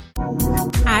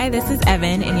Hi, this is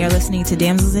Evan, and you're listening to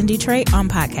Damsels in Detroit on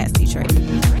Podcast Detroit.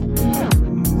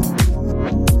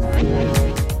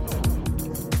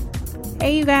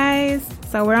 Hey, you guys.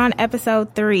 So we're on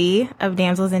episode 3 of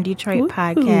Damsels in Detroit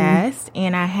podcast,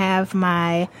 and I have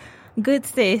my good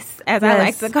sis, as I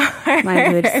like to call her. My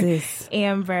good sis.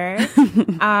 Amber.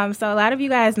 So a lot of you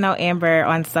guys know Amber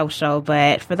on social,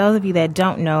 but for those of you that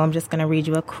don't know, I'm just going to read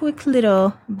you a quick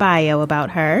little bio about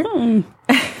her.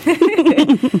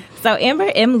 So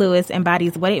Amber M. Lewis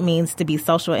embodies what it means to be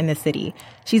social in the city.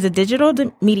 She's a digital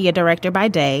media director by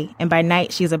day, and by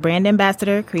night she's a brand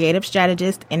ambassador, creative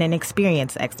strategist, and an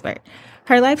experience expert.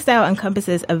 Her lifestyle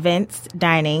encompasses events,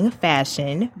 dining,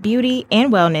 fashion, beauty,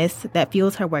 and wellness that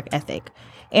fuels her work ethic.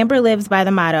 Amber lives by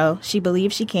the motto, she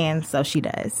believes she can, so she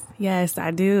does. Yes,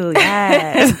 I do.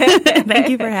 Yes. Thank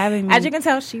you for having me. As you can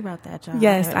tell, she wrote that, y'all.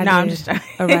 Yes, I did. I'm just a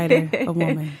writer, a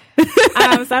woman.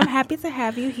 So I'm happy to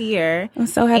have you here. I'm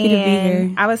so happy to be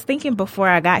here. I was thinking before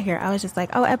I got here, I was just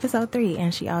like, oh, episode 3.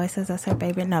 And she always says that's her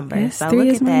favorite number. Yes, so 3 look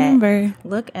is at my that. number.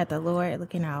 Look at the Lord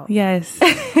looking out. Yes,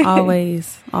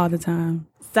 always, all the time.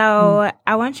 So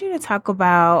I want you to talk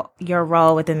about your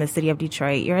role within the city of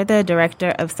Detroit. You're the director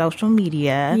of social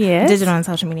media. Yes. Digital and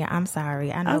social media. I'm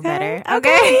sorry. I know better.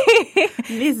 Okay.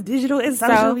 It's digital and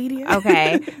social media.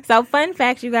 Okay. So fun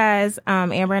fact, you guys,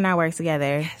 Amber and I work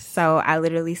together. Yes. So I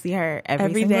literally see her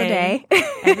every single day.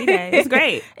 Every day. It's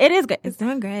great. It is good. It's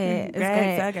doing great.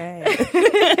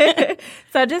 It's great.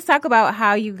 So just talk about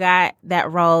how you got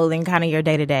that role and kind of your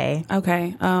day to day.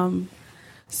 Okay.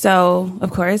 So,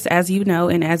 of course, as you know,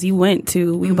 and as you went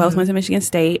to, we both went to Michigan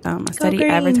State. I studied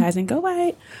advertising. Go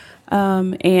White.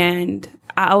 And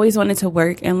I always wanted to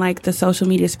work in like the social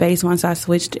media space once I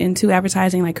switched into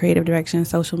advertising, like creative direction,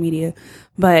 social media.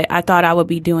 But I thought I would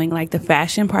be doing like the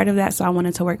fashion part of that. So I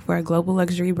wanted to work for a global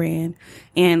luxury brand.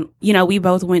 And, you know, we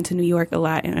both went to New York a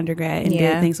lot in undergrad and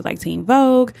did things with like Teen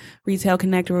Vogue, Retail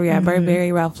Connect, where we had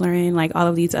Burberry, Ralph Lauren, like all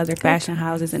of these other fashion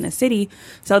houses in the city.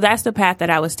 So that's the path that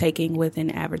I was taking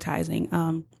within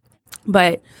advertising.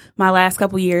 But my last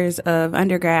couple years of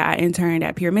undergrad, I interned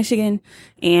at Pure Michigan,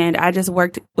 and I just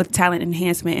worked with talent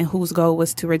enhancement, and whose goal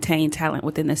was to retain talent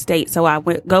within the state. So I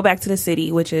would go back to the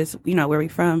city, which is, you know, where we're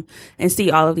from, and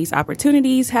see all of these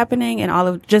opportunities happening and all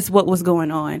of just what was going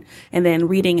on. And then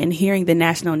reading and hearing the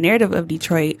national narrative of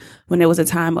Detroit when there was a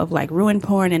time of like ruin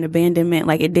porn and abandonment,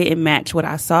 like it didn't match what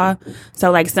I saw. So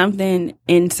like something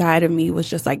inside of me was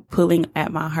just like pulling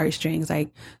at my heartstrings, like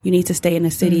you need to stay in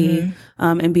the city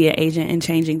and be an agent and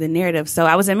changing the narrative. So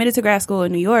I was admitted to grad school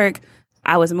in New York.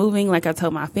 I was moving, like I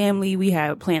told my family, we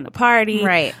had planned the party.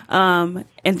 Right. And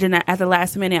then at the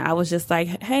last minute, I was just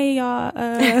like, hey, y'all,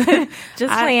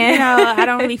 just playing. You know, I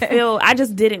don't really I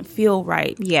just didn't feel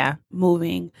right. Yeah.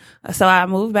 Moving. So I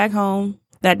moved back home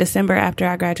that December after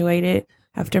I graduated,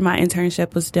 after my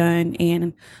internship was done.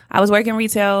 And I was working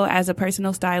retail as a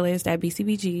personal stylist at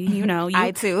BCBG. You know,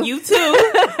 I too. You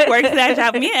too. Worked that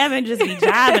job. Me and Evan just be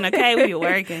jobbing, okay? We were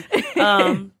working.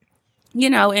 You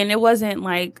know, and it wasn't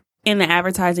like in the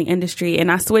advertising industry.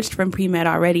 And I switched from pre-med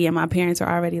already, and my parents were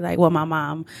already like, well, my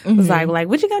mom was like,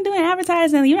 what you gonna do in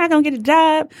advertising? You're not gonna get a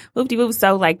job. Whoop-de-whoop.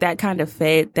 So like that kind of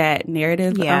fed that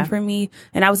narrative for me.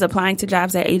 And I was applying to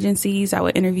jobs at agencies. I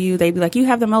would interview. They'd be like, you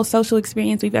have the most social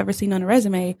experience we've ever seen on a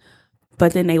resume.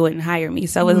 But then they wouldn't hire me.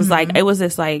 So it was like, it was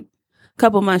this like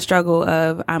couple month struggle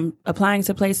of I'm applying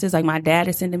to places. Like my dad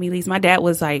is sending me leads. My dad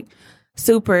was like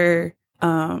super,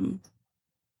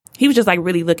 he was just like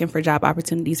really looking for job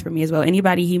opportunities for me as well.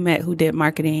 Anybody he met who did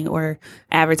marketing or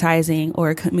advertising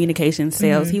or communication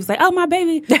sales, he was like, oh, my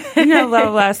baby, you know, blah,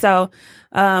 blah, blah. So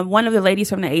one of the ladies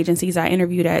from the agencies I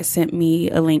interviewed at sent me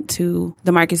a link to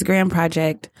the Marcus Graham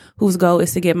Project, whose goal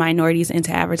is to get minorities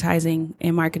into advertising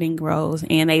and marketing roles.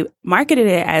 And they marketed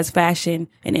it as fashion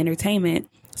and entertainment.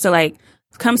 So like,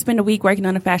 come spend a week working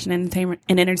on a fashion and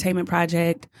entertainment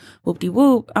project.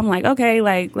 Whoop-de-whoop. I'm like, okay,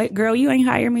 like, girl, you ain't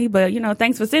hire me, but, you know,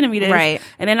 thanks for sending me this. Right.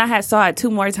 And then I had saw it 2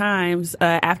 more times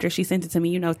after she sent it to me.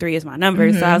 You know, 3 is my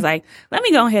number. So I was like, let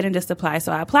me go ahead and just apply.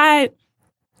 So I applied,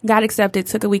 got accepted,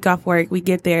 took a week off work. We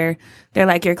get there. They're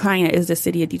like, your client is the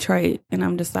city of Detroit. And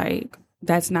I'm just like,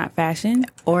 that's not fashion.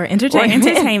 Or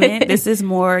entertainment. This is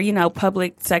more, you know,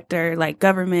 public sector, like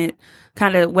government,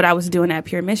 kind of what I was doing at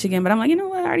Pure Michigan. But I'm like, you know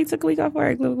what? I already took a week off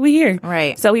work. Look, we here.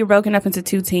 Right. So we were broken up into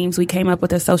 2 teams. We came up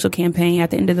with a social campaign.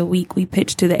 At the end of the week, we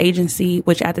pitched to the agency,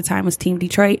 which at the time was Team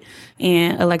Detroit,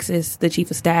 and Alexis, the chief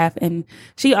of staff. And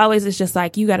she always is just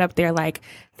like, you got up there like,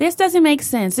 this doesn't make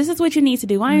sense. This is what you need to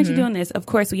do. Why aren't you doing this? Of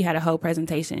course, we had a whole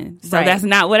presentation. So that's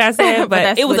not what I said,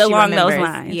 but it was along those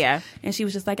lines. Yeah. And she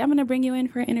was just like, I'm going to bring you in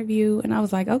for an interview. And I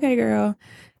was like, okay, girl.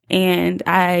 And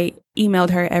I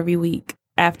emailed her every week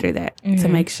after that to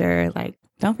make sure, like,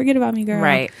 don't forget about me, girl.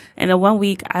 Right. And the one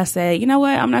week I said, you know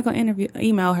what? I'm not going to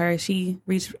email her.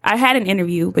 I had an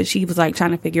interview, but she was like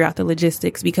trying to figure out the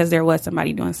logistics because there was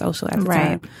somebody doing social at the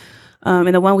time.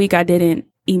 And the one week I didn't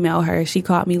email her, she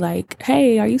called me like,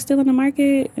 hey, are you still in the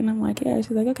market? And I'm like, yeah.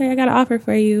 She's like, okay, I got an offer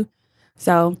for you.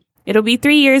 So it'll be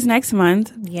 3 years next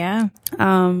month. Yeah.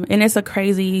 And it's a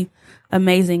crazy,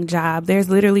 amazing job. There's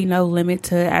literally no limit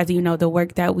to, as you know, the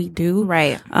work that we do.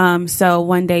 Right. So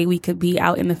one day we could be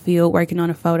out in the field working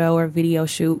on a photo or video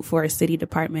shoot for a city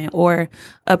department or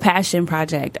a passion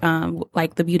project,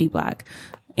 like the beauty block.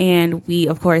 And we,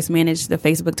 of course, manage the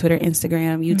Facebook, Twitter,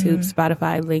 Instagram, YouTube,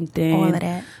 Spotify, LinkedIn. All of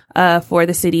that. For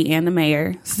the city and the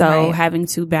mayor. So having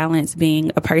to balance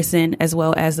being a person as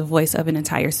well as the voice of an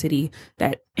entire city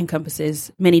that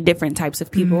encompasses many different types of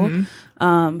people.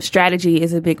 Strategy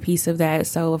is a big piece of that.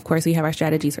 So, of course, we have our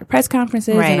strategies for press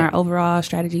conferences and our overall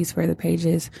strategies for the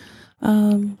pages.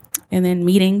 And then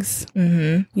meetings,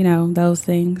 you know, those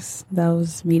things,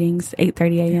 those meetings,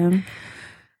 8:30 a.m.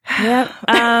 Yep.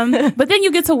 But then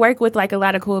you get to work with like a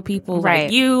lot of cool people,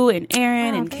 like you and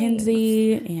Aaron and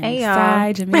Kenzie and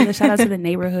Sai, Jamila. Shout out to the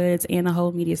neighborhoods and the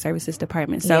whole media services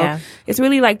department. So it's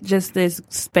really like just this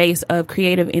space of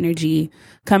creative energy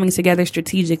coming together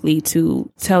strategically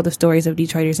to tell the stories of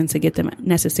Detroiters and to get them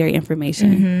necessary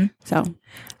information. So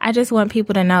I just want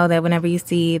people to know that whenever you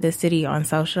see the city on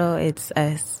social, it's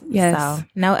us. Yes. So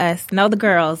know us, know the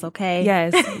girls, okay?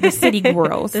 Yes, the city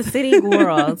girls. The city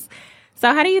girls.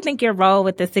 So how do you think your role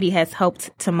with the city has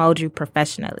helped to mold you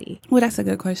professionally? Well, that's a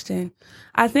good question.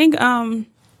 I think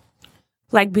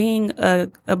like being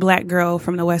a Black girl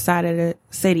from the west side of the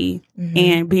city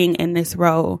and being in this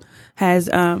role has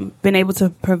been able to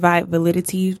provide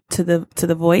validity to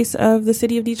the voice of the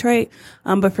city of Detroit.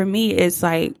 But for me, it's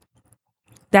like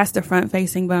that's the front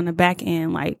facing, but on the back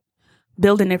end, like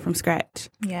building it from scratch.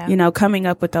 Yeah. You know, coming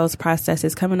up with those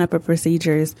processes, coming up with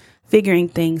procedures, figuring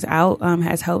things out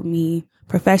has helped me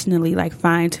professionally, like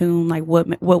fine tune like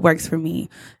what works for me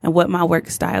and what my work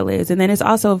style is. And then it's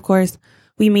also, of course,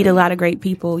 we meet a lot of great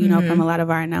people, you know, from a lot of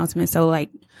our announcements. So like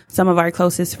some of our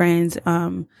closest friends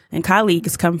and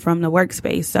colleagues come from the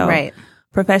workspace. So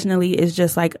professionally is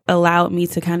just like allowed me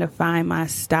to kind of find my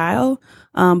style,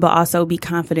 but also be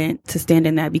confident to stand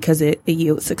in that because it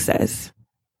yields success.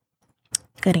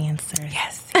 Good answer.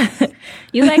 Yes.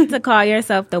 You like to call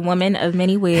yourself the woman of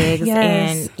many wigs.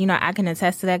 And, you know, I can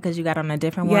attest to that because you got on a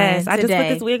different one today. I just put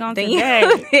this wig on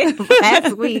today.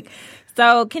 Last week.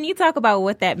 So can you talk about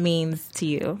what that means to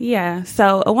you? Yeah.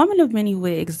 So a woman of many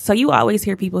wigs. So you always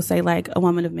hear people say like a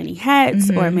woman of many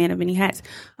hats or a man of many hats.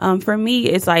 For me,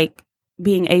 it's like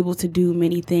being able to do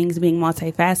many things, being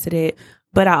multifaceted,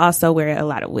 but I also wear a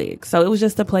lot of wigs. So it was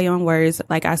just a play on words.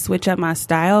 Like I switch up my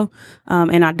style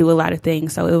and I do a lot of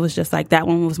things. So it was just like that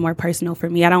one was more personal for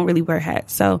me. I don't really wear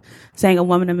hats. So saying a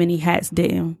woman of many hats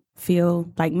didn't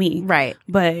feel like me. Right.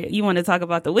 But you want to talk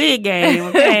about the wig game.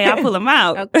 Okay, I'll pull them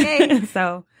out. Okay.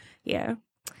 So, yeah.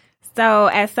 So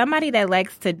as somebody that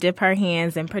likes to dip her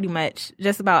hands in pretty much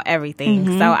just about everything.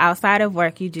 So outside of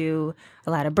work, you do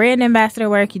a lot of brand ambassador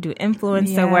work. You do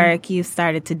influencer work. You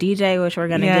started to DJ, which we're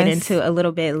going to get into a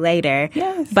little bit later.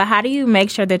 Yes. But how do you make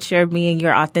sure that you're being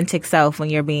your authentic self when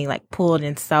you're being like pulled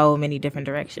in so many different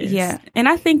directions? Yeah. And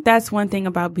I think that's one thing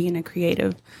about being a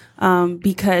creative,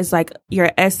 because like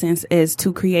your essence is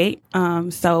to create.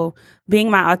 So being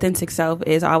my authentic self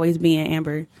is always being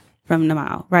Amber from the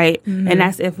Mile, right? And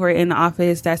that's if we're in the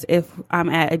office. That's if I'm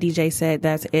at a DJ set.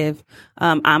 That's if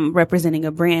I'm representing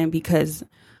a brand, because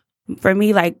for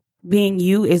me, like being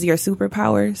you is your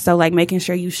superpower. So like making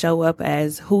sure you show up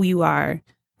as who you are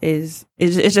is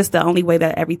just the only way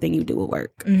that everything you do will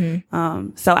work.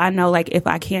 So I know like if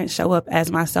I can't show up as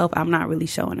myself, I'm not really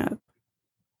showing up.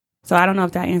 So I don't know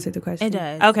if that answered the question. It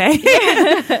does. Okay.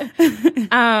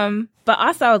 But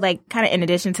also like kind of in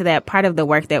addition to that, part of the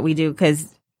work that we do, because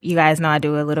you guys know I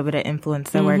do a little bit of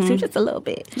influencer work too, just a little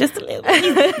bit. Just a little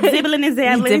bit. Dibbling and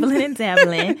dabbling. Dibbling and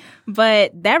dabbling.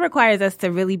 But that requires us to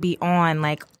really be on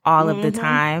like all of the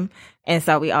time. And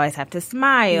so we always have to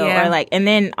smile or like, and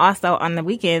then also on the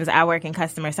weekends, I work in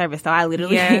customer service. So I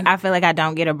literally, I feel like I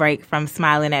don't get a break from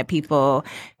smiling at people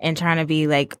and trying to be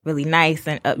like really nice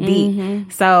and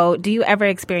upbeat. So do you ever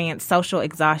experience social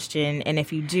exhaustion? And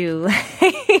if you do,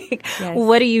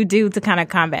 what do you do to kind of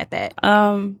combat that?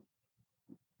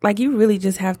 Like you really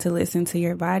just have to listen to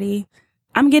your body.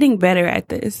 I'm getting better at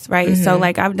this, right? So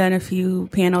like I've done a few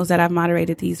panels that I've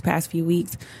moderated these past few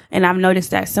weeks, and I've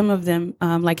noticed that some of them,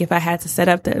 like if I had to set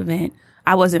up the event,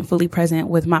 I wasn't fully present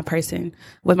with my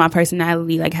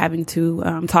personality, like having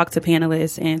to talk to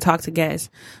panelists and talk to guests.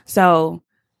 So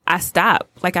I stop.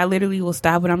 Like, I literally will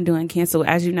stop what I'm doing, cancel.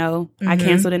 As you know, I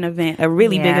canceled an event, a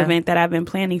really big event that I've been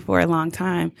planning for a long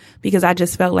time, because I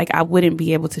just felt like I wouldn't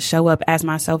be able to show up as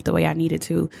myself the way I needed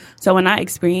to. So when I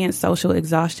experience social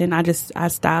exhaustion, I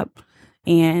stop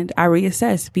and I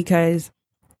reassess, because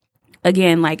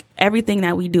again, like, everything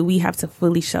that we do, we have to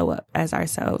fully show up as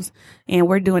ourselves, and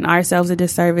we're doing ourselves a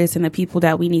disservice and the people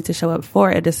that we need to show up for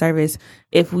a disservice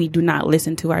if we do not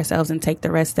listen to ourselves and take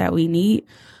the rest that we need.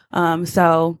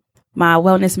 So my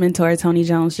wellness mentor, Tony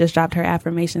Jones, just dropped her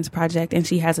affirmations project, and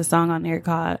she has a song on there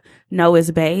called No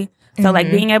is Bae. So like,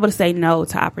 being able to say no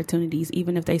to opportunities,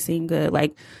 even if they seem good.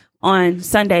 Like, on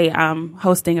Sunday, I'm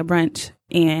hosting a brunch,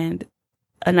 and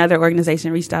another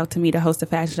organization reached out to me to host a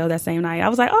fashion show that same night. I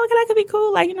was like, oh, that could be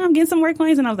cool. Like, I'm getting some work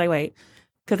plans. And I was like, wait,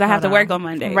 because I have to work on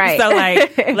Monday. Right. So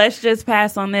like, let's just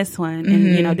pass on this one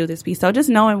and, do this piece. So just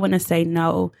knowing when to say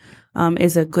no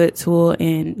is a good tool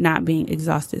in not being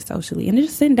exhausted socially. And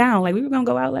just sitting down. Like, we were going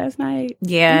to go out last night.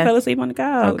 Yeah. We fell asleep on the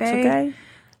couch. Okay.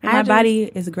 And my body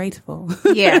is grateful.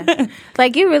 Yeah.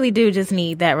 Like, you really do just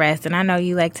need that rest. And I know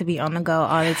you like to be on the go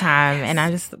all the time. And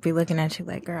I just be looking at you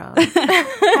like, girl.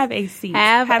 Have a seat.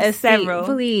 Have a several.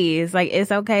 Seat, please. Like,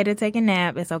 it's okay to take a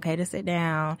nap. It's okay to sit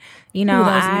down. You know,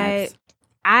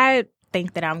 I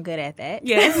think that I'm good at that.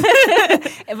 Yes.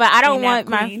 But I don't want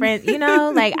my friends,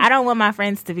 like, I don't want my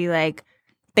friends to be like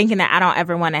thinking that I don't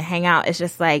ever want to hang out. It's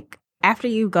just like, after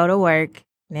you go to work,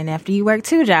 and then after you work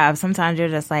 2 jobs, sometimes you're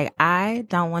just like, I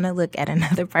don't want to look at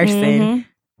another person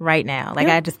right now. Like,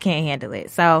 I just can't handle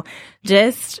it. So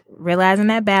just realizing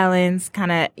that balance, kind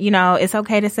of, it's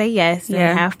okay to say yes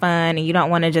and have fun. And you don't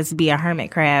want to just be a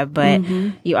hermit crab. But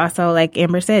you also, like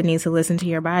Amber said, need to listen to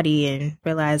your body and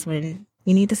realize when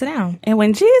you need to sit down. And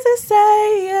when Jesus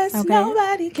say yes,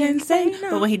 nobody can say no.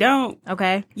 But when he don't,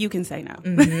 you can say no.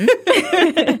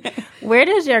 Where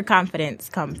does your confidence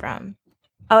come from?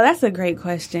 Oh, that's a great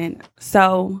question.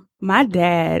 So my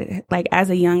dad, like, as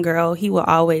a young girl, he will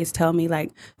always tell me,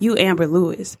 like, you Amber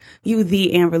Lewis, you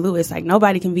the Amber Lewis, like,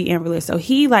 nobody can be Amber Lewis. So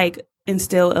he, like,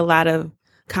 instilled a lot of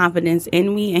confidence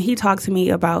in me. And he talked to me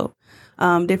about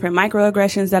different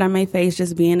microaggressions that I may face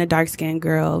just being a dark-skinned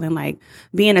girl, and like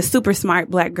being a super smart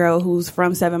Black girl who's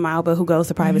from 7 Mile but who goes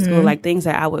to private school, like things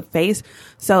that I would face.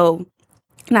 So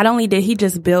not only did he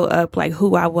just build up like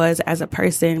who I was as a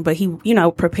person, but he,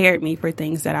 prepared me for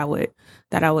things that I would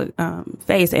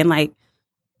face. And like,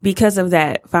 because of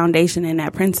that foundation and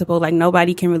that principle, like,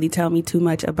 nobody can really tell me too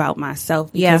much about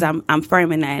myself, because I'm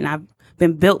firm in that, and I've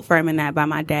been built firm in that by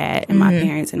my dad and my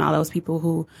parents and all those people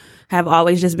who have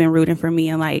always just been rooting for me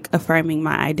and like affirming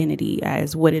my identity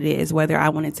as what it is, whether I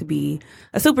wanted to be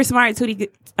a super smart goody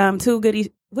two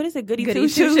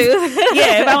shoes.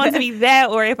 Yeah, if I wanted to be that,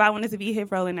 or if I wanted to be hip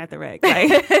rolling at the rec,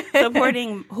 like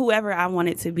supporting whoever I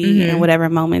wanted to be in whatever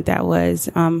moment that was.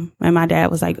 And my dad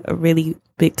was like a really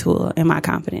big tool in my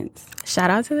confidence. Shout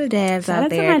out to the dads out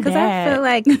there, because I feel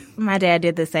like my dad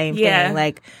did the same thing.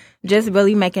 Like, just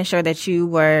really making sure that you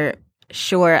were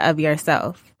sure of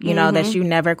yourself. You know, that you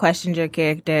never questioned your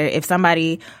character. If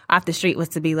somebody off the street was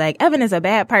to be like, Evan is a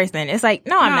bad person, it's like,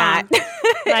 no, I'm not.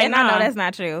 Like, and I know that's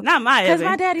not true. Not my Evan. Because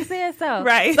my daddy said so.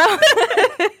 Right.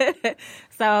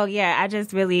 So, yeah, I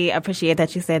just really appreciate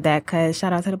that you said that, because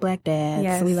shout out to the Black dads.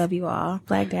 Yes. We love you all.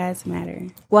 Black dads matter.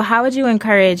 Well, how would you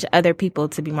encourage other people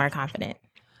to be more confident?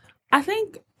 I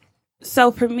think,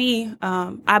 so for me,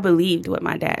 I believed what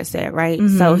my dad said, right?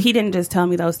 So he didn't just tell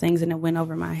me those things and it went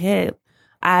over my head.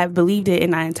 I believed it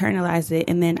and I internalized it,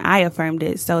 and then I affirmed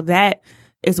it. So that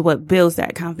is what builds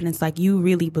that confidence. Like, you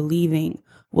really believing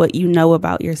what you know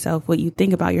about yourself, what you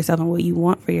think about yourself, and what you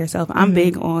want for yourself. I'm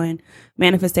big on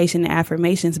manifestation and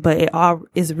affirmations, but it all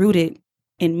is rooted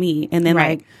in me. And then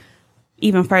like,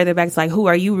 even further back, it's like, who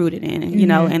are you rooted in?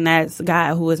 And that's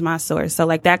God, who is my source. So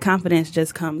like, that confidence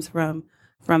just comes from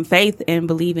faith and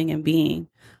believing and being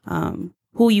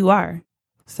who you are.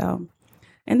 So,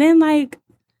 and then like,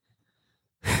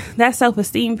 that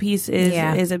self-esteem piece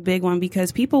is a big one,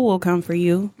 because people will come for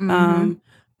you.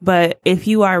 But if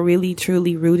you are really,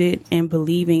 truly rooted and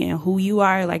believing in who you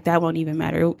are, like, that won't even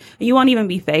matter. You won't even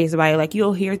be fazed by it. Like,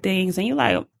 you'll hear things and you're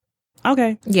like,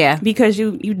 okay. Yeah. Because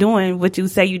you doing what you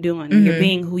say you're doing. You're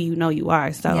being who you know you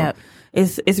are. So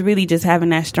it's really just having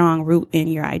that strong root in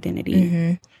your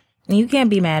identity. You can't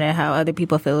be mad at how other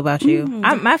people feel about you.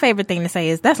 My favorite thing to say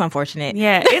is, that's unfortunate.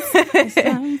 Yeah, it's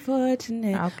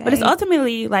unfortunate. Okay. But it's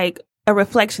ultimately like a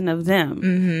reflection of them.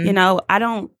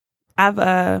 I've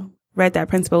read that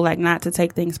principle, like, not to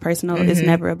take things personal. It's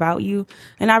never about you.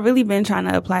 And I've really been trying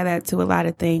to apply that to a lot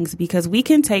of things, because we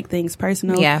can take things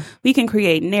personal. Yeah. We can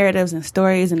create narratives and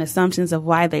stories and assumptions of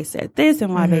why they said this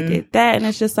and why they did that. And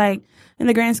it's just like, in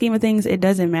the grand scheme of things, it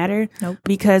doesn't matter. Nope.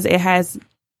 Because it has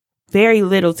very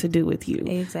little to do with you.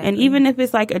 Exactly. And even if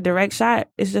it's like a direct shot,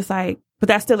 it's just like, but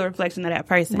that's still a reflection of that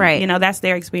person. Right. You know, that's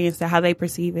their experience, to how they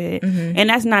perceive it. Mm-hmm. And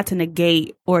that's not to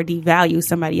negate or devalue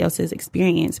somebody else's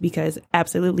experience, because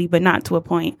absolutely, but not to a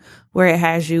point where it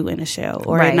has you in a shell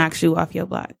or Right. it knocks you off your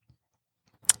block.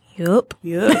 Yup.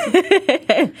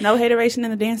 No hateration in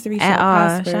the Dance 3 show. At all.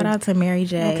 Prosper. Shout out to Mary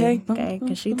J. Okay.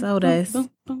 Because she told us.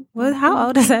 Well, how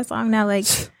old is that song now? Like,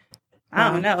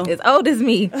 I don't know. As old as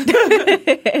me.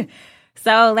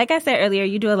 So, like I said earlier,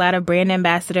 you do a lot of brand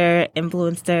ambassador,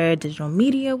 influencer, digital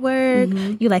media work.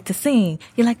 Mm-hmm. You like to sing.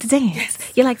 You like to dance.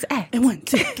 Yes. You like to act. And 1,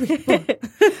 2, 3, 4.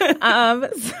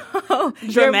 So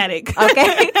Dramatic.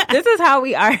 Okay. This is how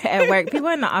we are at work. People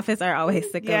in the office are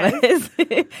always sick of us.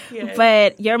 Yes.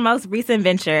 But your most recent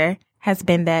venture has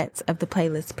been that of the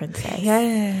Playlist Princess.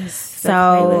 Yes. So, the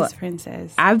Playlist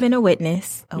Princess. I've been a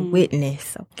witness,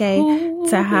 okay,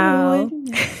 to how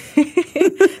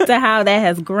to how that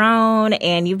has grown,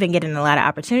 and you've been getting a lot of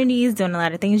opportunities, doing a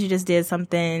lot of things. You just did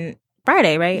something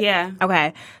Friday, right? Yeah.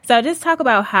 Okay. So just talk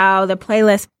about how the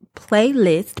Playlist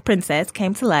Princess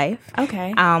came to life.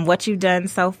 Okay. What you've done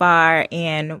so far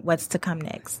and what's to come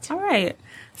next. All right.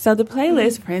 So the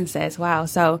Playlist Princess, wow.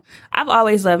 So I've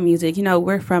always loved music. You know,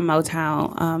 we're from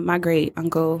Motown. My great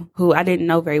uncle, who I didn't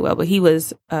know very well, but he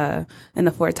was in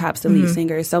the Four Tops, the lead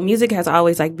singer. So music has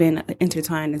always like been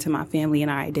intertwined into my family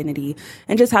and our identity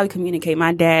and just how we communicate.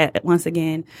 My dad, once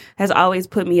again, has always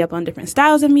put me up on different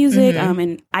styles of music.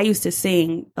 And I used to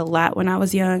sing a lot when I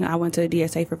was young. I went to a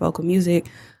DSA for vocal music.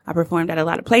 I performed at a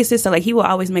lot of places. So like he will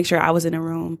always make sure I was in a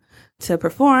room to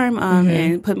perform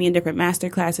and put me in different master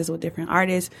classes with different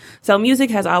artists. So music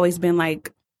has always been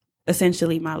like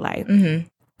essentially my life. The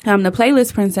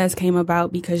Playlist Princess came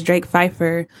about because Drake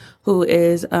Pfeiffer, who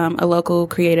is a local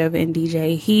creative and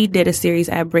DJ, he did a series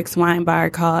at Brick's Wine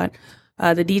Bar called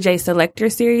the DJ Selector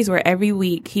Series, where every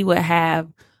week he would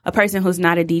have a person who's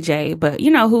not a DJ, but, you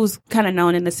know, who's kind of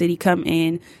known in the city, come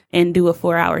in and do a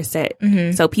 4-hour set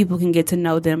so people can get to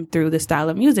know them through the style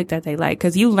of music that they like.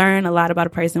 Because you learn a lot about a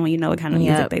person when you know what kind of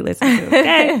music they listen to.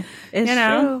 Okay? It's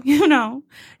true. You know.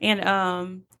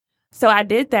 And so I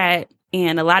did that.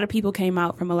 And a lot of people came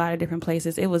out from a lot of different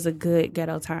places. It was a good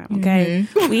ghetto time, okay?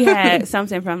 We had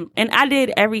something from, and I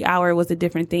did every hour was a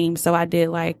different theme. So I did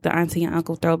like the auntie and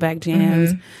uncle throwback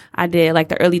jams. I did like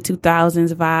the early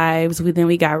 2000s vibes. Then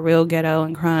we got real ghetto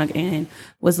and crunk and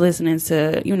was listening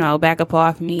to, you know, Back Up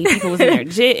Off Me. People was in there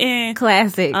jitting.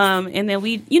 Classic. And then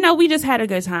we just had a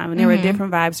good time. And there were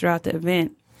different vibes throughout the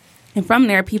event. And from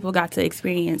there, people got to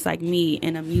experience like me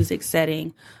in a music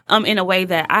setting, in a way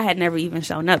that I had never even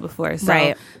shown up before. So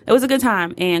it was a good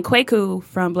time. And Kwaku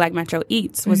from Black Metro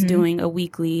Eats was doing a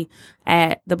weekly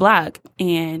at the Block,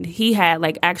 and he had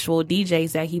like actual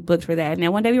DJs that he booked for that. And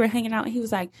then one day we were hanging out, and he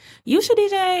was like, "You should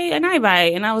DJ a night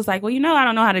bite." And I was like, "Well, you know, I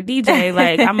don't know how to DJ.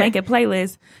 Like, I'm making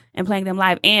playlists and playing them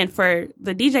live." And for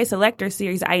the DJ Selector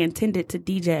series, I intended to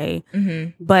DJ,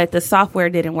 but the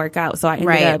software didn't work out. So I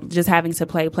ended up just having to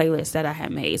play playlists that I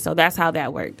had made. So that's how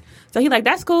that worked. So he like,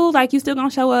 "That's cool. Like, you still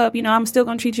gonna show up. You know, I'm still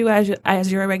gonna treat you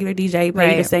as you're a regular DJ,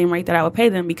 pay you the same rate that I would pay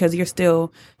them because you're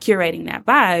still curating that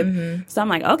vibe." So I'm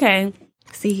like, okay.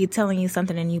 See, he's telling you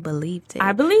something and you believed it.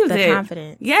 I believed it. The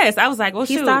confidence. Yes, I was like, well,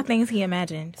 he shoot. saw things he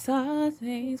imagined. Saw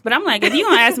things. But I'm like, if you're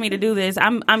going to ask me to do this,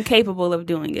 I'm capable of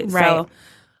doing it. Right. So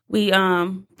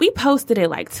we posted it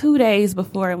like 2 days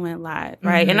before it went live,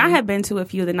 right? And I had been to a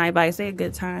few of the night bites. They had a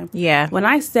good time. Yeah. When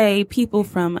I say people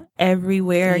from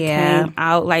everywhere came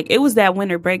out, like it was that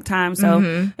winter break time.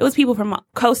 So it was people from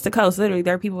coast to coast. Literally,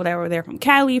 there were people that were there from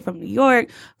Cali, from New York,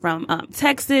 from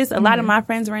Texas. A lot of my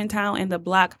friends were in town, and the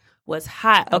Block was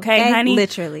hot, okay, honey?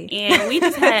 Literally. And we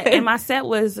just had, and my set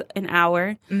was an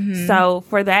hour. So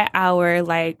for that hour,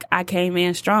 like, I came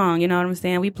in strong, you know what I'm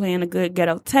saying? We playing a good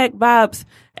ghetto tech bops.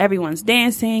 Everyone's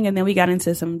dancing, and then we got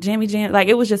into some jammy jam. Like,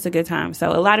 it was just a good time.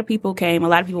 So a lot of people came. A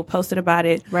lot of people posted about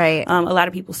it. Right. A lot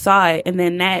of people saw it. And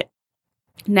then that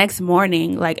next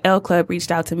morning, like, L Club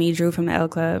reached out to me, Drew from the L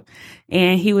Club,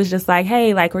 and he was just like,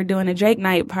 "Hey, like, we're doing a Drake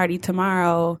night party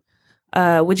tomorrow.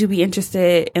 Would you be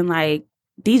interested in, like,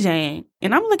 DJing?"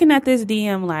 And I'm looking at this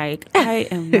DM like, I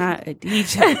am not a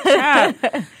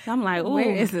DJ. I'm like, ooh,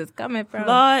 where is this coming from?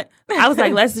 Lord. I was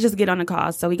like, let's just get on the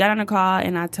call. So we got on the call,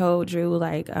 and I told Drew,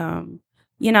 like,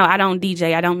 you know, I don't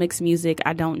DJ, I don't mix music,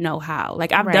 I don't know how.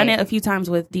 Like, I've done it a few times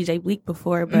with DJ Bleak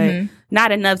before, but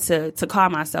not enough to call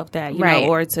myself that, you know,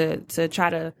 or to try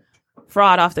to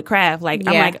fraud off the craft. Like,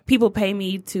 I'm like, people pay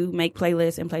me to make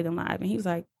playlists and play them live. And he was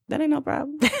like, that ain't no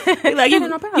problem. He like,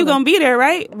 no problem. You gonna be there,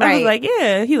 right? Right. I was like,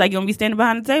 yeah. He like, you gonna be standing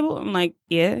behind the table? I'm like,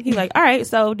 yeah. He like, all right,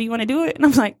 so do you want to do it? And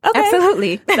I'm like, okay.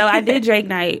 Absolutely. So I did Drake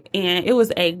night, and it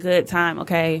was a good time,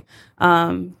 okay?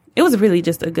 It was really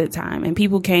just a good time, and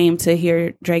people came to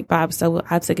hear Drake Bop, so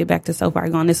I took it back to So Far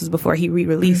Gone. This was before he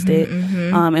re-released it.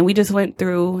 And we just went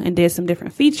through and did some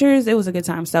different features. It was a good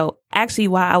time. So actually,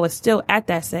 while I was still at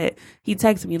that set, he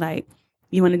texted me like,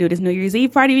 you want to do this New Year's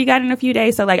Eve party we got in a few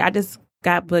days? So like, I just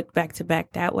got booked back to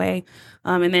back that way.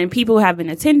 And then people have been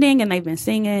attending, and they've been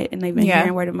seeing it, and they've been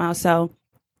hearing word of mouth. So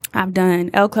I've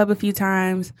done El Club a few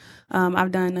times.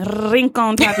 I've done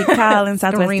Rincon Tropical in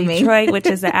Southwest Detroit, which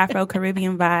is the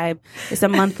Afro-Caribbean vibe. It's a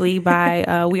monthly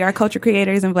by We Are Culture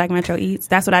Creators and Black Metro Eats.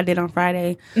 That's what I did on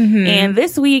Friday. And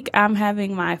this week, I'm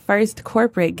having my first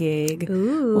corporate gig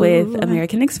with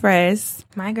American Express.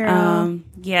 My girl.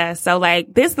 Yeah, so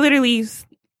like this literally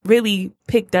really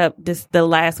picked up the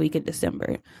last week of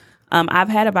December. I've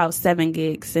had about 7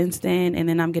 gigs since then, and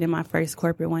then I'm getting my first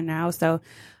corporate one now. So,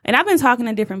 and I've been talking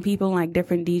to different people, like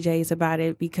different DJs about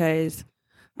it because,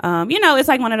 it's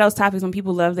like one of those topics when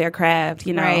people love their craft,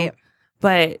 right.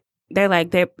 But they're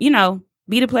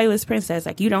be the playlist princess.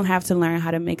 Like, you don't have to learn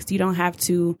how to mix. You don't have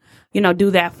to,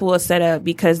 do that full setup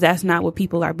because that's not what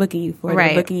people are booking you for.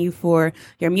 Right. They're booking you for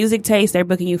your music taste. They're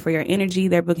booking you for your energy.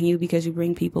 They're booking you because you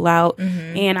bring people out.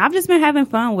 And I've just been having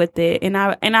fun with it. And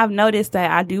I've noticed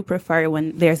that I do prefer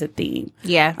when there's a theme.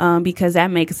 Yeah. Because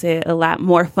that makes it a lot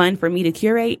more fun for me to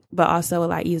curate, but also a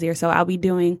lot easier. So I'll be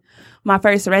doing my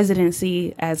first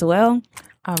residency as well.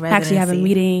 Actually have a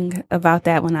meeting about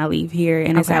that when I leave here,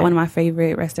 and it's at one of my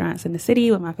favorite restaurants in the city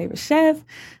with my favorite chef.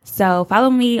 So follow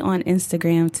me on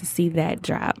Instagram to see that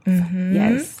drop.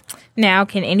 Yes. Now,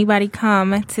 can anybody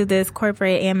come to this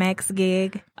corporate Amex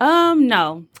gig?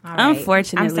 No. Right.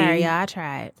 Unfortunately. I'm sorry, y'all. I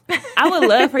tried. I would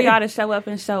love for y'all to show up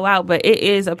and show out, but it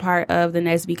is a part of the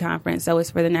NSBE conference. So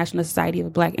it's for the National Society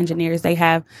of Black Engineers. They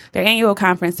have their annual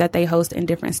conference that they host in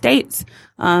different states.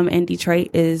 And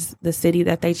Detroit is the city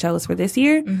that they chose for this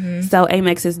year. So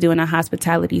Amex is doing a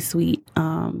hospitality suite.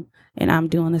 And I'm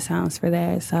doing the sounds for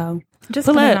that. So just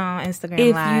put it on Instagram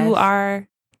if Live. you are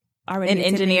already an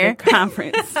engineer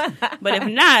conference, but if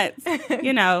not,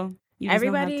 you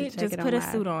everybody just put a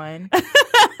suit on.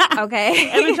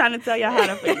 Okay. I've been trying to tell y'all how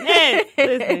to finesse.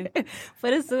 Listen.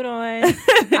 Put a suit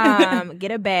on.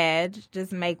 Get a badge.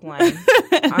 Just make one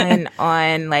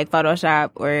on like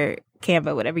Photoshop or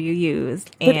Canva, whatever you use,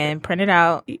 and print it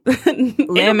out.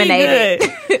 Laminate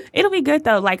it. It'll be good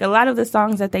though. Like a lot of the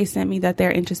songs that they sent me that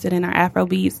they're interested in are Afro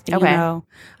beats. And,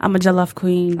 I'm a jollof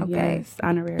queen. Okay. Yes,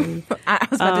 honorary. I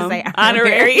was about to say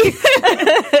honorary.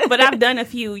 But I've done a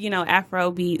few,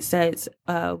 Afro beat sets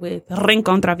with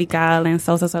Rincon Tropical and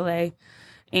Sosa Soleil.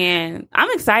 And I'm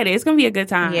excited. It's gonna be a good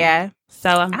time. Yeah. So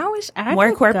I wish I more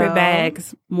could corporate go.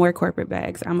 bags. More corporate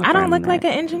bags. I don't look like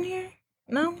an engineer.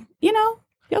 No.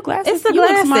 Your glasses. It's the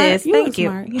glasses. Thank you.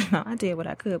 Smart. I did what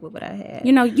I could with what I had.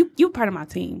 You part of my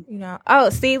team. Oh,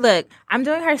 see, look, I'm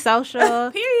doing her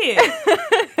social. Period.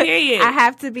 I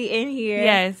have to be in here.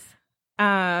 Yes.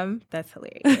 That's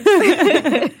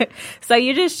hilarious. So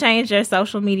you just changed your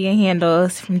social media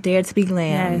handles from Dare to Be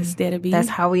Glam. Yes, Dare to Be. That's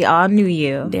how we all knew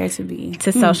you. Dare to Be.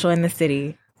 To Social in the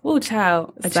City. Oh,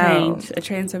 child. A change. A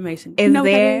transformation. Is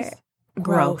there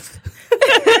growth?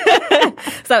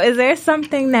 So is there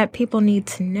something that people need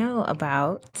to know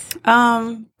about?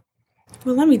 Well,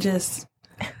 let me just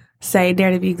say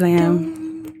Dare to Be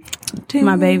Glam.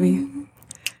 My baby.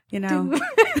 No,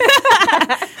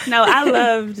 I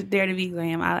loved Dare to Be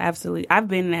Glam. I've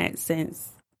been that since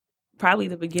probably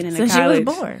the beginning of college. Since you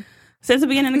was born. Since the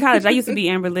beginning of college, I used to be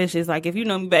Amberlicious. Like, if you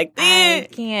know me back then, I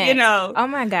can't. Oh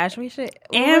my gosh, we should.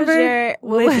 What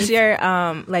was your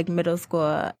like middle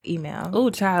school email? Oh,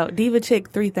 child, Diva Chick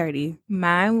 330.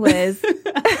 Mine was.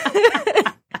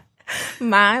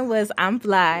 Mine was I'm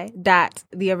fly dot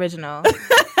the original.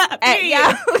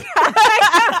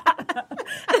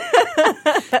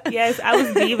 Yes, I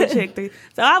was Diva Chick 3.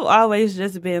 So I've always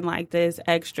just been like this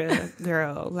extra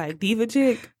girl, like Diva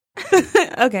Chick.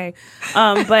 Okay.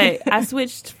 But I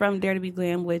switched from Dare to Be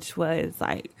Glam, which was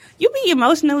like, you be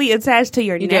emotionally attached to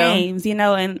your names,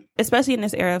 and especially in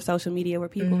this era of social media where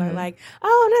people are like,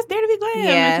 oh, that's Dare to Be Glam.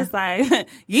 Yeah. It's just like,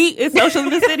 yeet, it's social in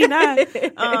the city now.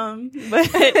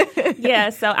 But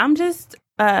yeah, so I'm just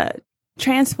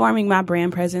transforming my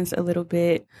brand presence a little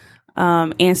bit,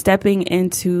 and stepping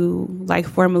into like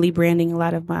formally branding a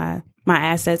lot of my my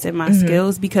assets and my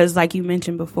skills, because like you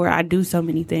mentioned before, I do so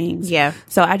many things. Yeah.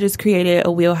 So I just created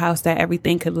a wheelhouse that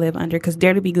everything could live under, because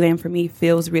Dare to Be Glam for me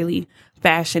feels really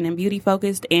fashion and beauty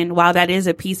focused. And while that is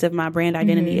a piece of my brand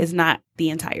identity, it's not the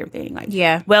entire thing. Like,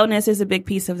 wellness is a big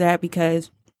piece of that, because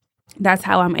that's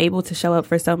how I'm able to show up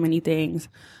for so many things.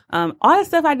 All the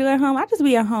stuff I do at home, I just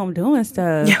be at home doing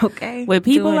stuff. Okay. With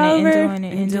people doing over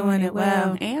and doing it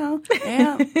well.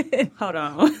 Hold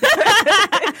on.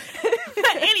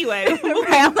 Anyway,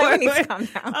 I'm like, need to calm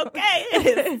down. Okay,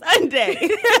 it's Sunday.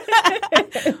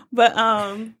 But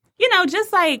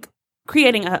just like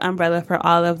creating an umbrella for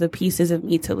all of the pieces of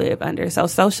me to live under. So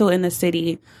social in the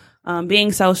city,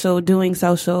 being social, doing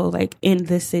social, like in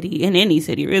the city, in any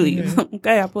city, really.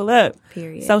 Okay, I pull up.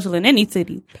 Period. Social in any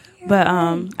city. But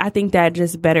I think that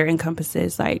just better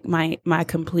encompasses like my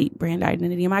complete brand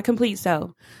identity, my complete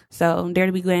self. So Dare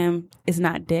to Be Glam is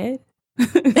not dead.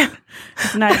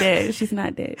 It's not dead. She's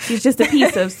not dead. She's just a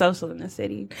piece of social in the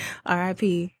city.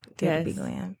 R.I.P. Dare to Be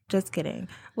Glam. Just kidding.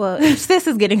 Well, sis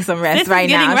is getting some rest right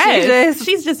now. Rest.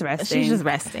 She's just resting. She's just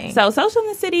resting. So social in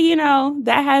the city,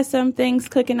 that has some things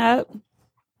cooking up.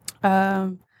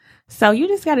 So you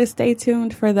just got to stay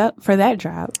tuned for that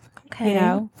drop. Okay.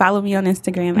 Follow me on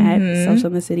Instagram at Social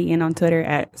in the City, and on Twitter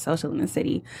at Social in the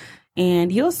City,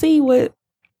 and you'll see what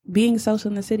being social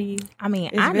in the city is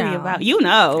really about.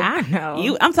 I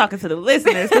know. I'm talking to the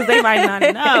listeners because they might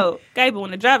not know. Okay, but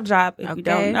when the drop, if you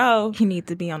don't know, you need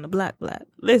to be on the block.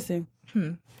 Listen.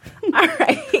 All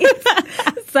right.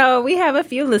 So we have a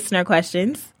few listener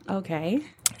questions. Okay.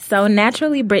 So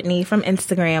Naturally Brittany from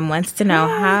Instagram wants to know,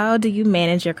 how do you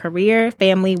manage your career,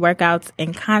 family, workouts,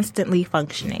 and constantly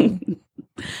functioning?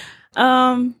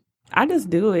 I just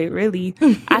do it, really.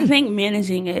 I think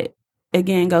managing it,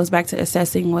 again, goes back to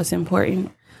assessing what's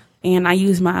important. And I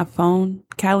use my phone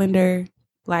calendar.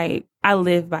 Like, I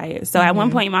live by it. So at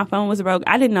one point, my phone was broke.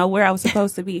 I didn't know where I was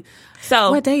supposed to be.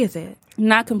 So what day is it?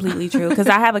 Not completely true, because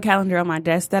I have a calendar on my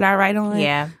desk that I write on.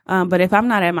 Yeah. But if I'm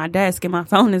not at my desk and my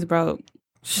phone is broke,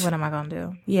 what am I going to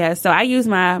do? Yeah. So I use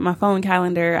my phone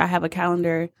calendar. I have a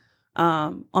calendar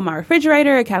on my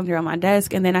refrigerator, a calendar on my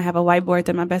desk, and then I have a whiteboard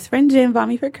that my best friend Jen bought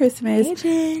me for Christmas. Hey,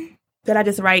 Jen. That I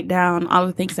just write down all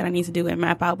the things that I need to do and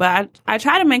map out. But I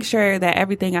try to make sure that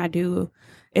everything I do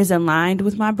is aligned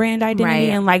with my brand identity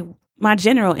and like my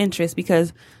general interest,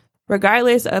 because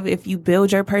regardless of if you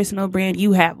build your personal brand,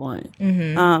 you have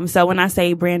one. So when I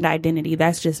say brand identity,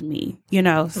 that's just me,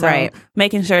 so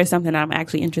making sure it's something that I'm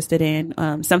actually interested in,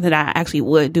 something that I actually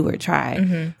would do or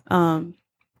try. And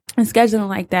scheduling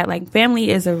like that, like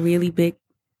family is a really big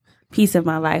piece of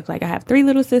my life. Like I have 3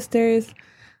 little sisters.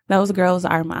 Those girls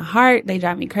are my heart. They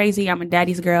drive me crazy. I'm a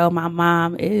daddy's girl. My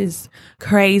mom is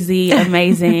crazy,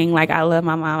 amazing. Like, I love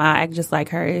my mom. I act just like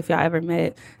her. If y'all ever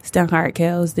met Stunhart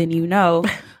Kells, then you know.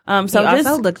 So you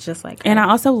also look just like her. And I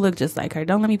also look just like her.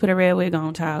 Don't let me put a red wig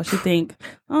on, child. She think,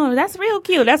 oh, that's real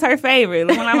cute. That's her favorite.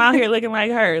 When I'm out here looking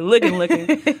like her, looking.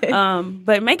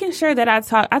 But making sure that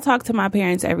I talk to my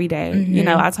parents every day.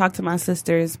 I talk to my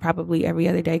sisters probably every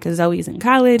other day, because Zoe's in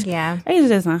college. Yeah.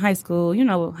 Asia's in high school. You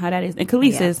know how that is. And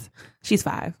Khalees she's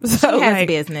 5. So she has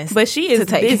business. But she is to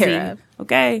take busy. Care of.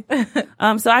 Okay.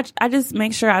 So I just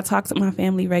make sure I talk to my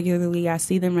family regularly. I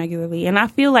see them regularly. And I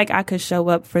feel like I could show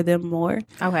up for them more.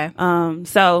 Okay.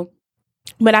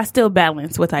 But I still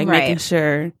balance with making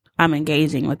sure I'm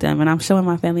engaging with them and I'm showing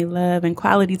my family love and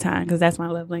quality time, because that's my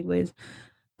love language.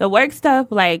 The work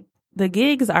stuff, like, the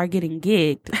gigs are getting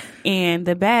gigged and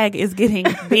the bag is getting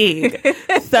big.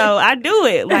 So I do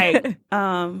it. Like,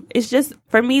 it's just,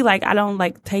 for me, like, I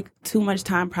don't take too much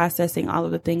time processing all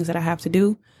of the things that I have to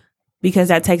do, because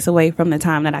that takes away from the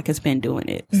time that I can spend doing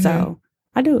it. So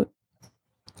I do it.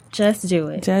 Just do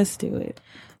it. Just do it.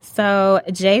 So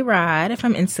J Rod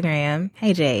from Instagram.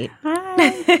 Hey, Jade.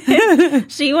 Hi.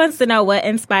 She wants to know what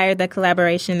inspired the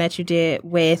collaboration that you did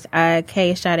with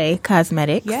K Sade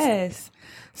Cosmetics. Yes.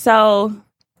 So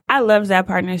I loved that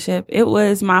partnership. It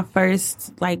was my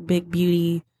first big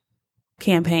beauty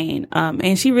campaign.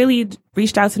 And she really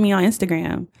reached out to me on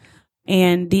Instagram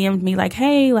and DM'd me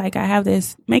hey, I have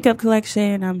this makeup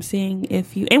collection. I'm seeing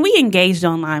if you, and we engaged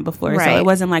online before. So it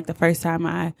wasn't the first time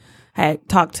I had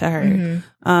talked to her.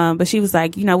 But she was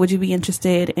like, would you be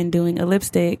interested in doing a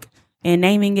lipstick and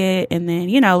naming it, and then,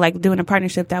 doing a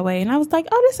partnership that way? And I was like,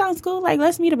 oh, this sounds cool.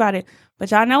 Let's meet about it. But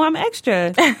y'all know I'm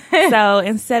extra. So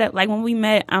instead of, when we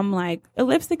met, I'm like, a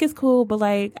lipstick is cool, but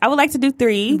I would like to do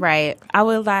 3. Right. I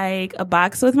would like a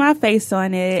box with my face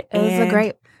on it. It was a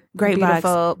great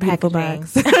beautiful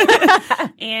box.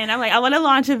 And I'm like, I want a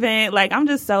launch event. I'm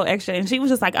just so extra. And she was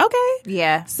just like, okay.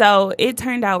 Yeah. So it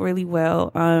turned out really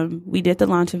well. We did the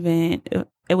launch event.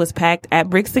 it was packed at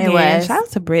Bricks again. Shout out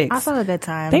to Bricks. Also a good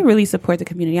time. They really support the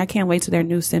community. I can't wait till their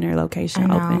new center location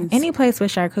opens. Any place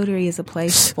with charcuterie is a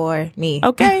place for me.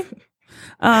 Okay.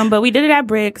 But we did it at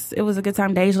Bricks. It was a good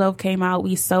time. Dej Loaf came out.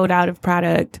 We sold out of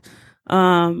product.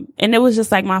 And it was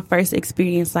just like my first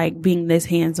experience, like being this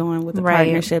hands-on with the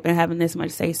partnership and having this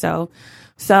much say so.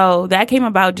 So that came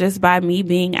about just by me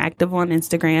being active on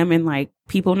Instagram and like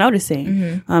people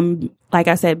noticing. Like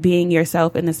I said, being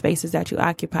yourself in the spaces that you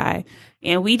occupy.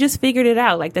 And we just figured it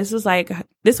out. Like this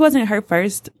wasn't her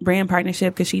first brand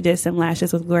partnership because she did some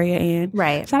lashes with Gloria Ann.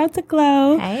 Right. Shout out to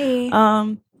Glow. Hey.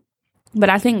 But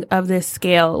I think of this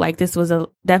scale, like this was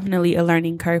definitely a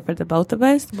learning curve for the both of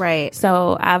us. Right.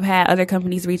 So I've had other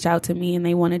companies reach out to me and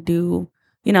they want to do,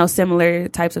 similar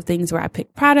types of things where I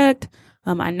pick product,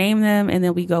 I name them, and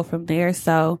then we go from there.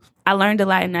 So I learned a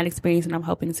lot in that experience, and I'm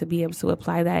hoping to be able to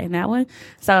apply that in that one.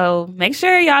 So make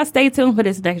sure y'all stay tuned for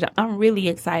this next job. I'm really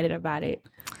excited about it.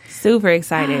 Super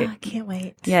excited. I can't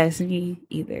wait. Yes, me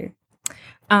either.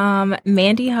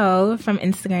 Mandy Ho from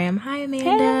Instagram. Hi, Amanda.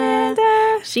 Hey,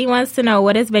 Amanda. She wants to know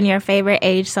what has been your favorite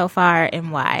age so far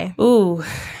and why. Ooh,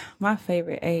 my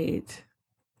favorite age.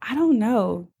 I don't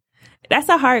know. That's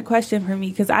a hard question for me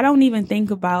because I don't even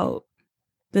think about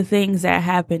the things that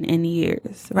happen in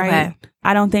years, right? Okay.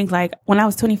 I don't think like when I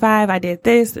was 25, I did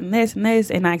this and this and this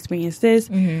and I experienced this.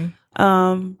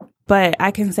 But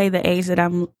I can say the age that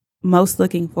I'm most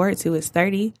looking forward to is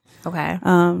 30. Okay.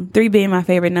 3 being my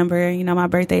favorite number. My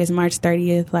birthday is March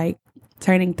 30th, like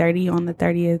turning 30 on the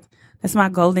 30th. That's my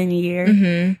golden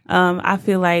year. I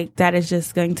feel like that is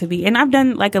just going to be, and I've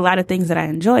done like a lot of things that I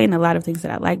enjoy and a lot of things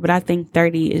that I like, but I think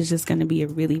 30 is just going to be a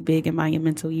really big and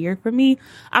monumental year for me.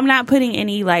 I'm not putting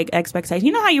any like expectations.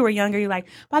 You know how you were younger, you're like,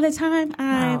 by the time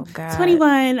I'm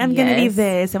 21, I'm going to be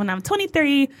this. And when I'm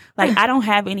 23, like I don't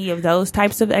have any of those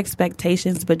types of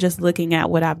expectations, but just looking at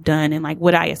what I've done and like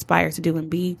what I aspire to do and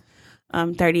be,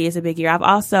 30 is a big year. I've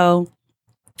also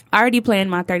already planned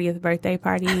my 30th birthday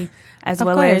party as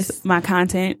well as my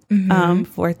content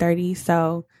for 30.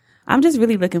 So I'm just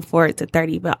really looking forward to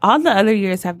 30. But all the other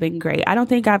years have been great. I don't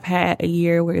think I've had a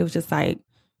year where it was just like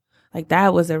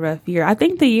that was a rough year. I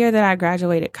think the year that I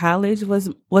graduated college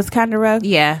was kind of rough.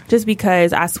 Yeah. Just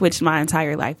because I switched my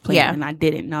entire life plan and I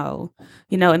didn't know,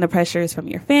 and the pressures from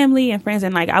your family and friends.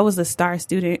 And like I was a star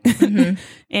student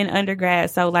in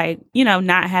undergrad. So like,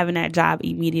 not having that job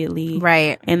immediately.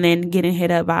 Right. And then getting hit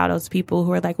up by all those people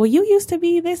who are like, well, you used to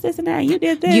be this, and that. You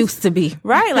did this. Used to be.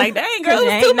 Right. Like, dang, girl,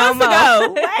 it was 2 months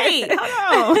ago. Wait,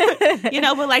 hold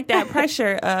on. But like that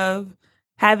pressure of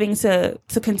having to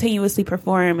continuously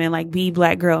perform and like be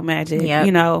Black girl magic,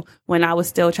 when I was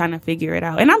still trying to figure it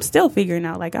out. And I'm still figuring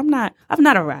out, like I've not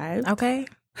arrived. Okay.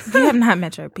 You have not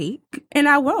met your peak. And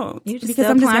I won't. You just because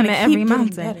I'm just climbing every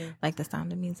mountain. Like the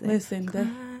Sound of Music. Listen.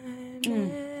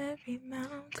 Every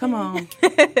mountain. Come on.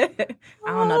 I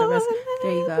don't know the rest.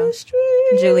 There you go.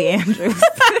 Julie Andrews.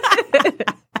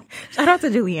 Shout out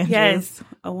to Julie Andrews. Yes.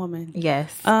 A woman.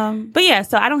 Yes. But yeah,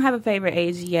 so I don't have a favorite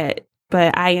age yet.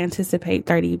 But I anticipate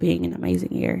 30 being an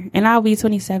amazing year. And I'll be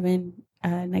 27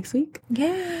 next week.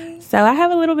 Yay. So I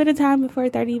have a little bit of time before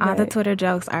 30. All the Twitter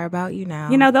jokes are about you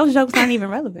now. Those jokes aren't even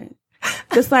relevant.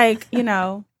 Just like,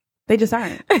 they just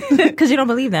aren't. Because you don't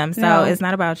believe them. So it's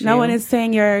not about you. No one is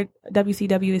saying your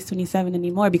WCW is 27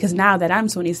 anymore because now that I'm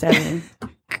 27,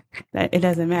 that it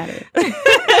doesn't matter.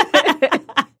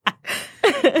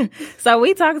 So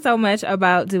we talk so much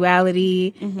about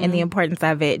duality and the importance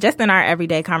of it just in our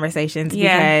everyday conversations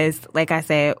because, like I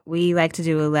said, we like to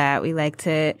do a lot. We like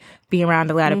to be around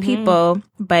a lot of people,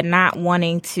 but not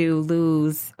wanting to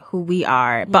lose who we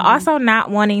are, but also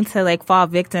not wanting to like fall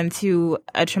victim to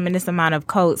a tremendous amount of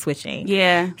code switching.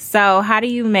 Yeah. So how do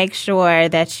you make sure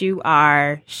that you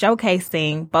are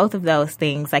showcasing both of those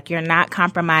things? Like you're not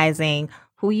compromising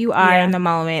who you are in the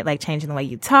moment, like changing the way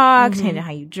you talk, changing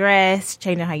how you dress,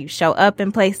 changing how you show up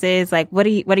in places. Like, what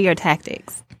are your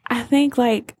tactics? I think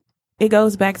like it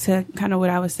goes back to kind of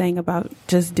what I was saying about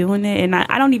just doing it. And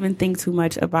I don't even think too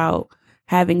much about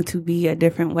having to be a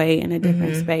different way in a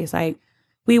different space. Like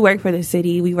we work for the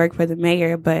city, we work for the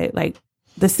mayor, but like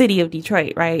the city of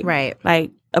Detroit, right? Right.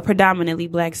 Like a predominantly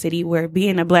Black city where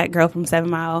being a Black girl from 7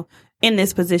 Mile in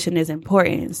this position is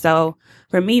important. So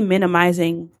for me,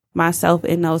 minimizing myself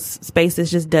in those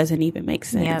spaces just doesn't even make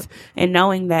sense. Yep. And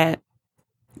knowing that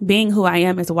being who I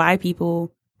am is why people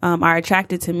are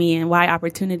attracted to me and why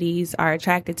opportunities are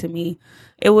attracted to me,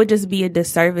 it would just be a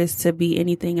disservice to be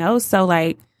anything else. So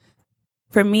like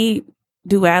for me,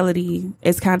 duality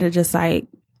is kind of just like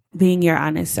being your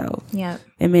honest self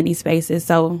in many spaces.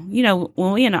 So, you know,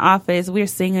 when we in the office, we're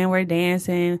singing, we're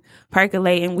dancing,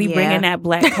 percolating, we bring in that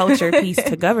Black culture piece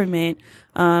to government.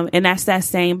 And that's that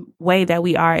same way that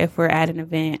we are if we're at an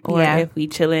event or if we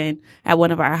chilling at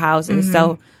one of our houses.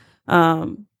 So,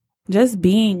 just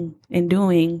being and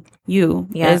doing you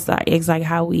is like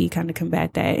how we kind of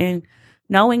combat that. And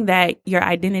knowing that your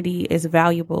identity is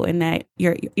valuable and that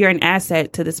you're an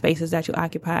asset to the spaces that you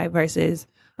occupy versus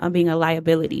being a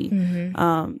liability.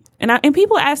 And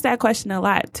people ask that question a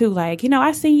lot too. Like, you know,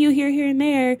 I seen you here and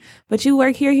there, but you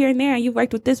work here and there, and you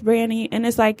worked with this brand. And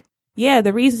it's like, yeah,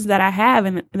 the reasons that I have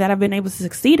and that I've been able to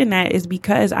succeed in that is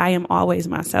because I am always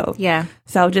myself. Yeah.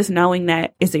 So just knowing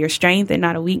that it's your strength and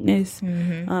not a weakness.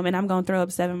 And I'm going to throw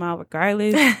up 7 Mile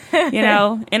regardless, you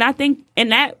know, and I think,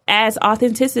 and that adds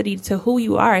authenticity to who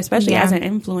you are, especially as an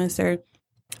influencer.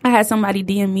 I had somebody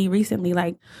DM me recently,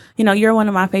 like, you know, you're one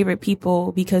of my favorite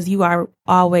people because you are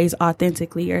always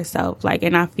authentically yourself. Like,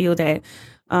 and I feel that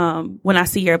when I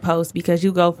see your post, because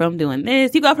you go from doing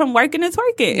this, you go from working to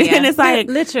twerking. And it's like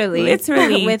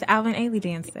literally with Alvin Ailey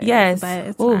dancing. Yes.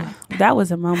 But it's that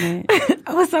was a moment.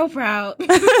 I was so proud.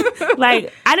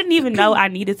 Like, I didn't even know I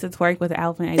needed to twerk with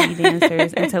Alvin Ailey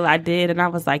dancers until I did. And I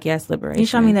was like, yes, liberation. You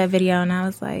showed me that video and I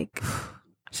was like,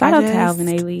 shout out to Alvin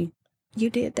Ailey. You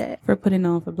did that. For putting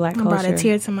on for Black culture. Brought a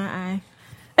tear to my eye.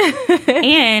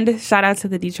 And shout out to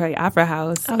the Detroit Opera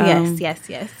House. Oh,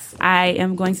 yes. I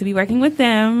am going to be working with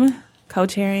them,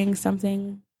 co-chairing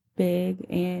something big,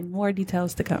 and more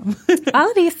details to come. All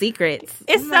of these secrets.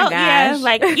 It's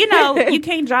like, you know, you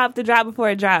can't drop the drop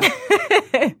before it drops.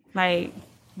 Like,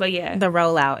 but yeah. The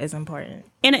rollout is important.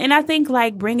 And I think,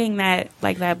 like, bringing that,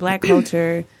 like, that Black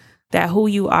culture, that who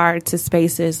you are to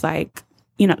spaces like,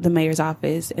 you know, the mayor's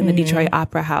office and the Detroit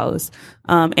Opera House,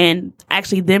 and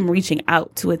actually them reaching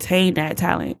out to attain that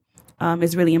talent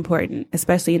is really important,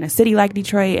 especially in a city like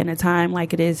Detroit and a time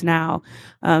like it is now.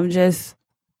 Just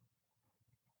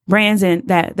brands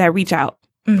that reach out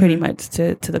pretty much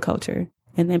to the culture,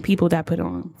 and then people that put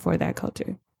on for that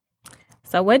culture.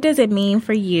 So what does it mean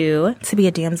for you to be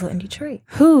a damsel in Detroit?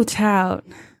 Who, child?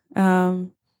 I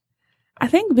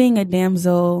think being a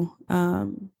damsel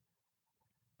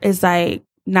is like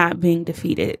not being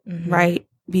defeated, right?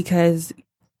 Because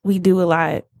we do a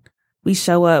lot. We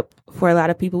show up for a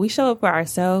lot of people. We show up for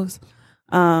ourselves.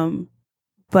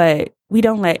 But we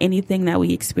don't let anything that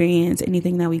we experience,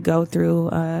 anything that we go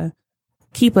through,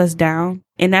 keep us down.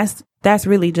 And that's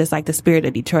really just like the spirit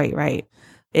of Detroit, right?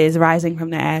 Is rising from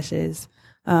the ashes.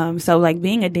 So like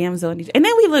being a damsel in Detroit. And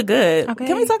then we look good. Okay.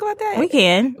 Can we talk about that? We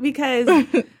can. Because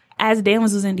as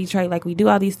damsels in Detroit, like, we do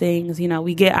all these things, you know,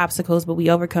 we get obstacles, but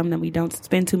we overcome them. We don't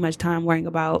spend too much time worrying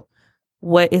about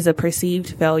what is a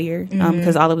perceived failure,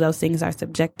 because all of those things are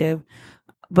subjective.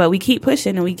 But we keep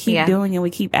pushing and we keep doing and we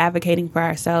keep advocating for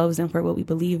ourselves and for what we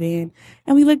believe in.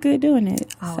 And we look good doing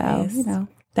it. Always. So, you know.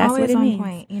 That's always what it on means.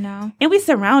 point, you know? And we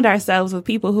surround ourselves with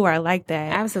people who are like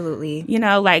that. Absolutely. You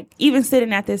know, like, even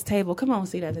sitting at this table. Come on,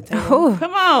 sit at the table. Ooh,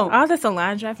 come on. All the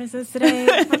Solange references today.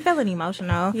 I'm feeling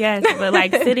emotional. Yes, but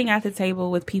like sitting at the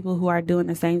table with people who are doing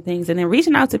the same things, and then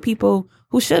reaching out to people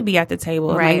who should be at the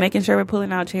table. Right. Like making sure we're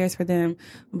pulling out chairs for them,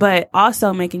 but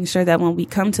also making sure that when we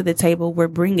come to the table, we're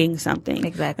bringing something.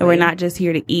 Exactly. And we're not just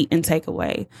here to eat and take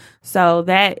away. So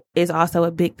that is also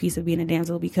a big piece of being a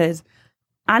damsel, because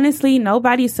honestly,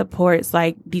 nobody supports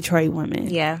like Detroit women.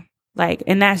 Yeah. Like,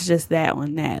 and that's just that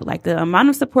on that. Like, the amount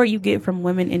of support you get from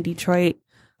women in Detroit,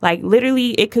 like,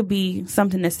 literally, it could be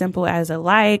something as simple as a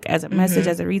like, as a message,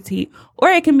 as a retweet, or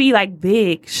it can be like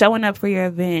big, showing up for your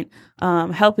event,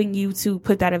 helping you to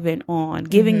put that event on,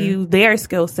 giving you their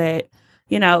skill set,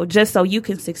 you know, just so you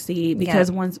can succeed.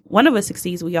 Because once one of us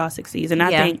succeeds, we all succeed. And I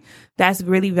think that's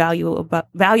really valuable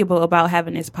about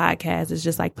having this podcast, is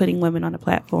just like putting women on a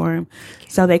platform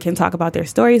so they can talk about their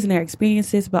stories and their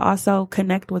experiences, but also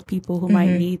connect with people who might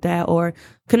need that, or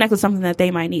connect with something that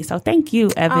they might need. So thank you,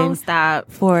 Evan,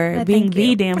 for being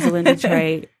the damsel in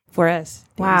Detroit for us.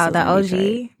 Wow, the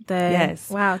OG. Yes.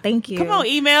 Wow, thank you. Come on,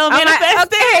 email, manifest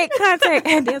it. Contact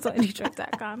at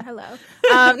damselindetroit.com.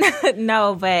 Hello.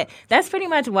 No, but that's pretty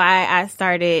much why I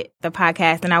started the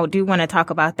podcast, and I do want to talk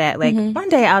about that. Like, one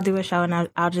day I'll do a show and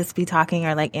I'll just be talking,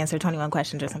 or like answer 21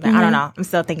 questions or something. I don't know. I'm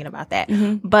still thinking about that.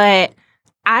 But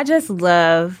I just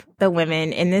love the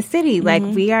women in this city. Like,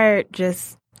 we are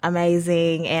just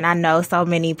amazing, and I know so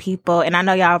many people, and I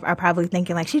know y'all are probably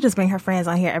thinking like, she just bring her friends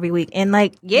on here every week, and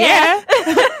like,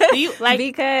 Do you, like,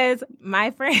 because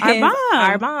my friends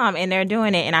are mom, and they're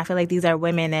doing it, and I feel like these are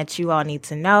women that you all need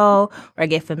to know or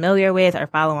get familiar with or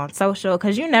follow on social,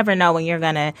 because you never know when you're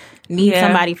gonna need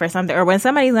somebody for something, or when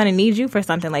somebody's gonna need you for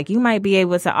something. Like, you might be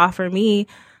able to offer me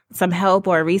some help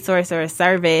or a resource or a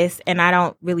service and I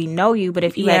don't really know you, but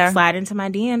if you like slide into my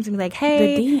DMs and be like,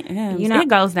 hey, the DMs, you know, it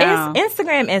goes down.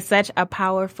 Instagram is such a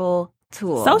powerful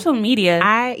tool. Social media.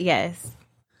 Yes.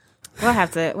 We'll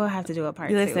have to do a part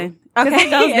 2. Listen, okay, it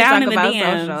goes down in the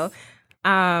DMs.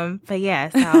 Social. But yeah,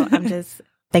 so I'm just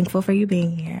thankful for you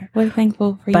being here. We're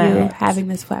thankful for you having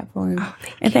this platform,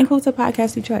 and thankful to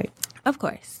Podcast Detroit. Of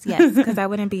course, yes, because I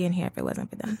wouldn't be in here if it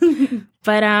wasn't for them.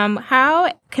 But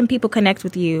how can people connect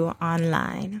with you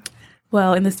online?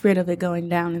 Well, in the spirit of it going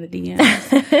down in the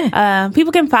DMs,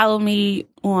 people can follow me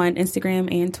on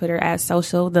Instagram and Twitter at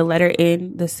social, the letter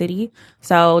N, the city.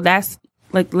 So that's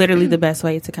like literally the best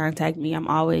way to contact me. I'm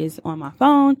always on my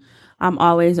phone. I'm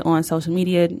always on social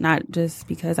media, not just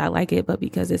because I like it, but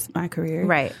because it's my career.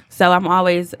 Right. So I'm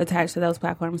always attached to those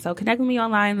platforms. So connect with me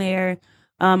online there.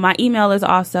 My email is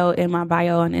also in my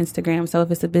bio on Instagram. So if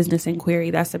it's a business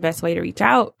inquiry, that's the best way to reach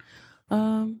out.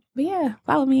 But yeah,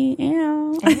 follow me.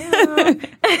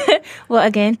 Well,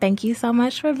 again, thank you so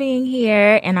much for being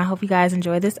here. And I hope you guys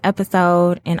enjoy this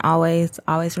episode. And always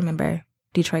remember,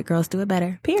 Detroit girls do it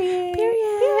better. Period.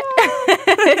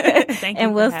 Thank you.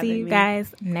 And we'll see you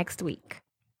guys next week.